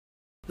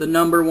The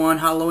 #1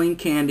 Halloween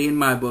candy in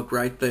my book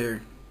right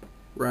there.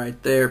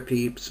 Right there,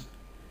 peeps.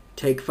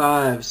 Take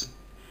 5s.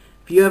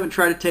 If you haven't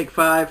tried to take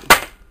 5,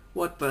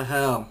 what the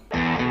hell?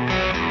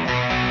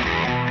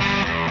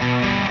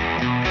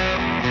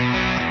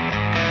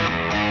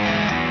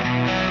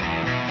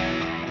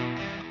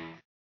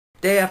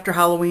 Day after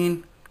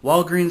Halloween,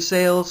 Walgreens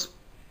sales.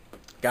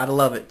 Gotta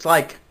love it. It's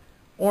like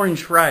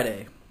Orange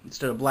Friday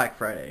instead of Black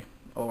Friday.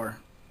 Or,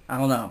 I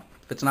don't know.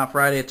 If it's not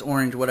Friday, it's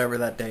Orange, whatever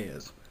that day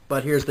is.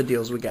 But here's the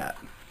deals we got.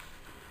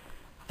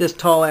 This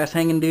tall ass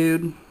hanging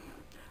dude,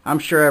 I'm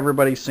sure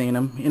everybody's seen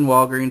him in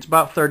Walgreens,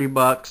 about 30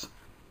 bucks.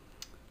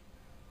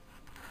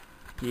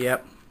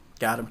 Yep,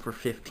 got him for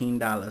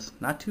 $15.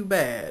 Not too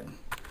bad.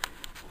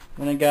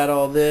 Then I got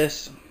all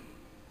this.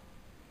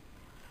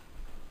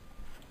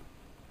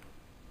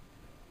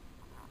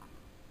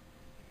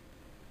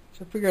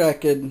 So I figured I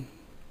could,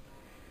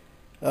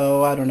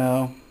 I don't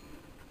know,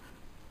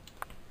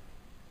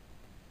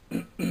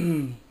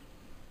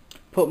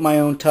 put my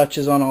own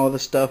touches on all the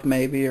stuff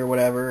maybe, or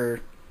whatever, or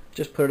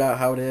just put it out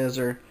how it is,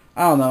 or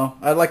I don't know.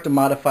 I'd like to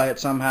modify it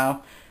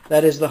somehow.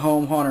 That is the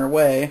home haunter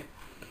way.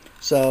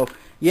 So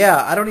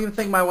yeah, I don't even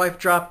think my wife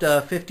dropped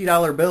a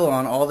 $50 bill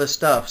on all this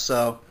stuff.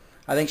 So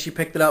I think she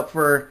picked it up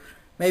for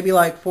maybe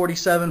like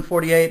 47,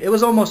 48. It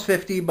was almost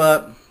 50,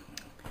 but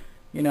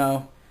you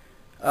know,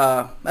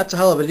 that's a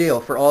hell of a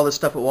deal for all this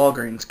stuff at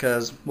Walgreens,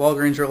 because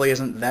Walgreens really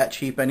isn't that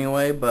cheap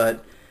anyway.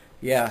 But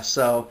yeah,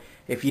 so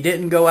if you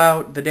didn't go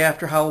out the day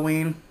after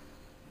Halloween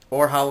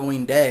or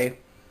Halloween day,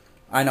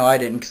 I know I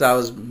didn't because I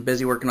was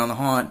busy working on the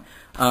haunt.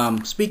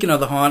 Speaking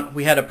of the haunt,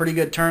 we had a pretty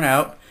good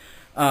turnout.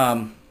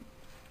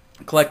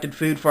 Collected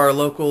food for our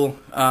local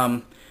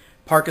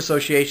park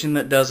association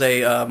that does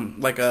a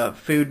like a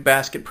food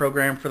basket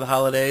program for the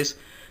holidays.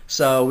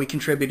 So we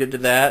contributed to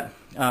that.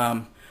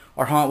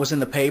 Our haunt was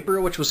in the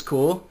paper, which was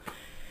cool.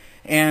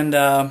 And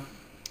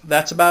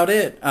that's about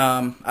it.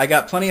 I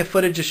got plenty of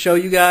footage to show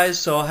you guys,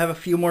 so I'll have a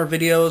few more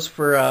videos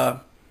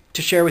for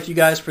to share with you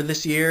guys for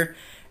this year.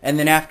 And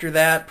then after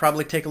that,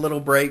 probably take a little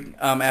break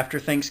after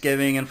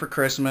Thanksgiving and for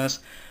Christmas.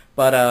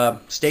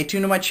 But stay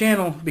tuned to my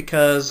channel,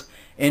 because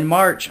in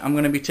March, I'm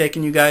going to be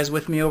taking you guys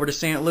with me over to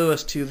St.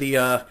 Louis to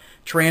the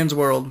Trans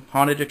World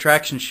Haunted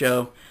Attraction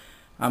Show.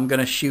 I'm going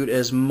to shoot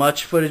as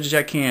much footage as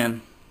I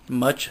can.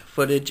 Much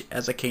footage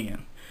as I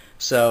can.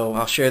 So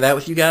I'll share that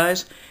with you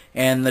guys.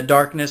 And the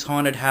Darkness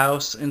Haunted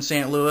House in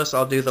St. Louis,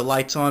 I'll do the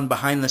lights on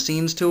behind the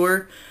scenes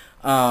tour.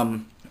 I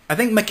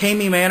think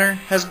McCamey Manor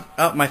has...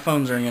 Oh, my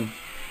phone's ringing.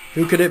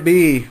 Who could it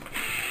be?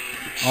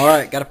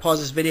 Alright, gotta pause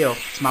this video.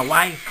 It's my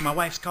wife. My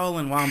wife's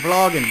calling while I'm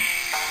vlogging.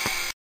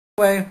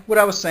 Anyway, what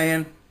I was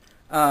saying,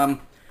 I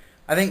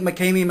think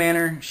McCamey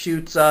Manor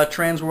shoots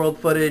Trans World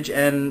footage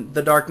and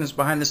the Darkness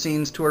Behind the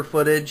Scenes tour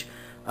footage.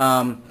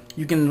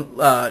 You can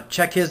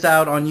check his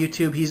out on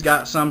YouTube. He's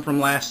got some from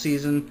last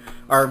season,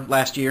 or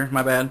last year,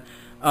 my bad.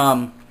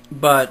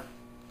 But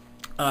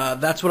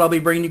that's what I'll be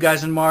bringing you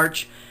guys in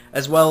March,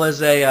 as well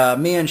as a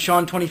me and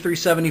Sean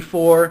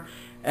 2374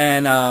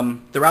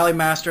 and the Rally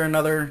Master,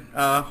 another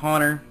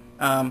haunter,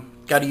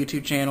 got a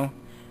YouTube channel.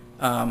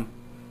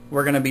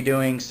 We're gonna be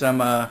doing some.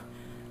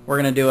 We're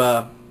gonna do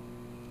a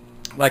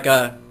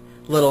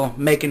little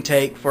make and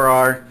take for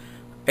our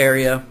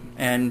area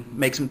and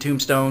make some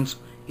tombstones,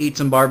 eat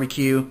some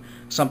barbecue,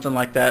 something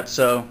like that.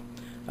 So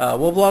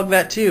we'll vlog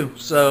that too.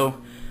 So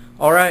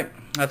all right,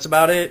 that's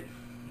about it.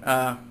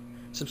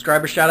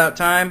 Subscriber shout out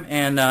time,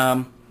 and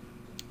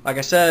like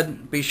I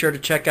said, be sure to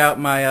check out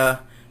my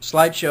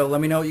slideshow.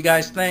 Let me know what you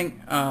guys think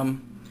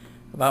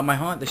about my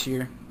haunt this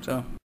year.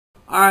 So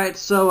all right,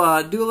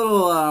 so do a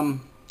little.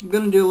 I'm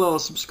gonna do a little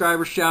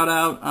subscriber shout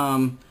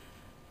out.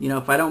 You know,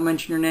 if I don't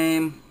mention your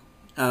name,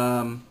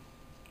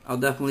 I'll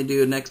definitely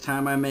do it next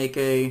time I make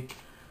a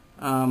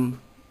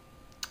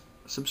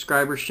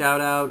subscriber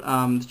shout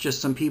out.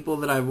 Just some people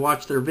that I've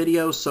watched their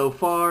videos so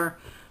far.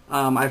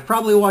 I've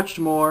probably watched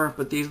more,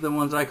 but these are the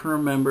ones I can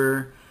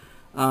remember.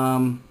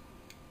 And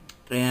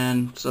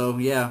so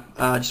yeah,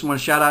 I just want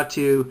to shout out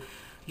to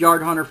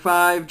Yard Hunter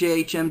 5,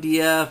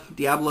 JHMDF,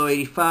 Diablo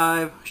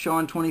 85,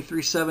 Sean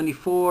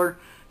 2374,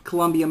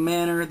 Columbia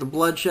Manor, The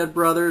Bloodshed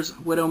Brothers,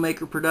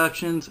 Widowmaker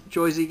Productions,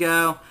 Joyzy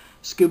Gal,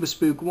 Scuba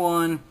Spook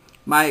 1,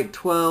 Mike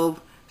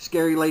 12,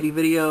 Scary Lady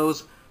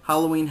Videos,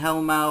 Halloween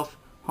Hellmouth,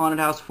 Haunted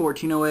House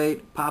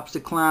 1408, Pops the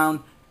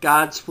Clown,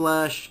 God's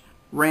Flesh,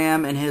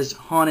 Ram and his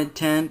Haunted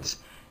Tent,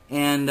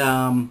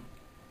 and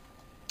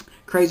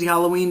Crazy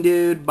Halloween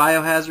Dude,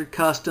 Biohazard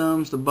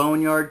Customs, The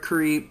Boneyard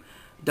Creep,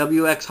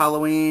 WX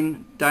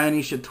Halloween,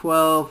 Dionysia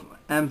 12,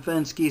 M.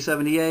 Fensky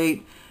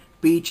 78,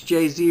 Beach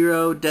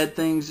J0, Dead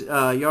Things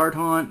Yard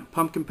Haunt,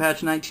 Pumpkin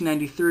Patch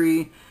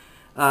 1993,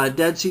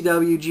 Dead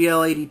CW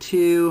GL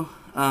 82,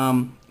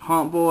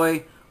 Haunt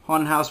Boy,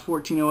 Haunted House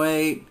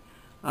 1408.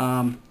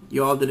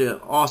 You all did an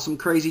awesome,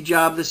 crazy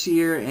job this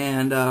year,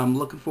 and I'm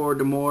looking forward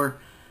to more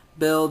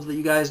builds that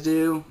you guys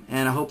do.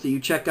 And I hope that you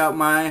check out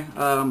my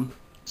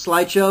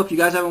slideshow. If you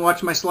guys haven't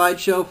watched my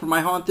slideshow for my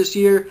haunt this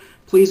year,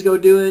 please go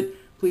do it.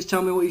 Please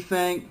tell me what you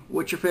think,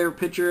 what your favorite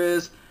picture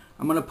is.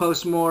 I'm going to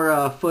post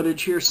more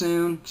footage here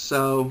soon,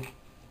 so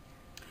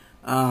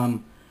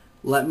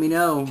let me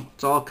know.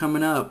 It's all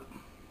coming up.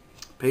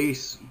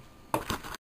 Peace.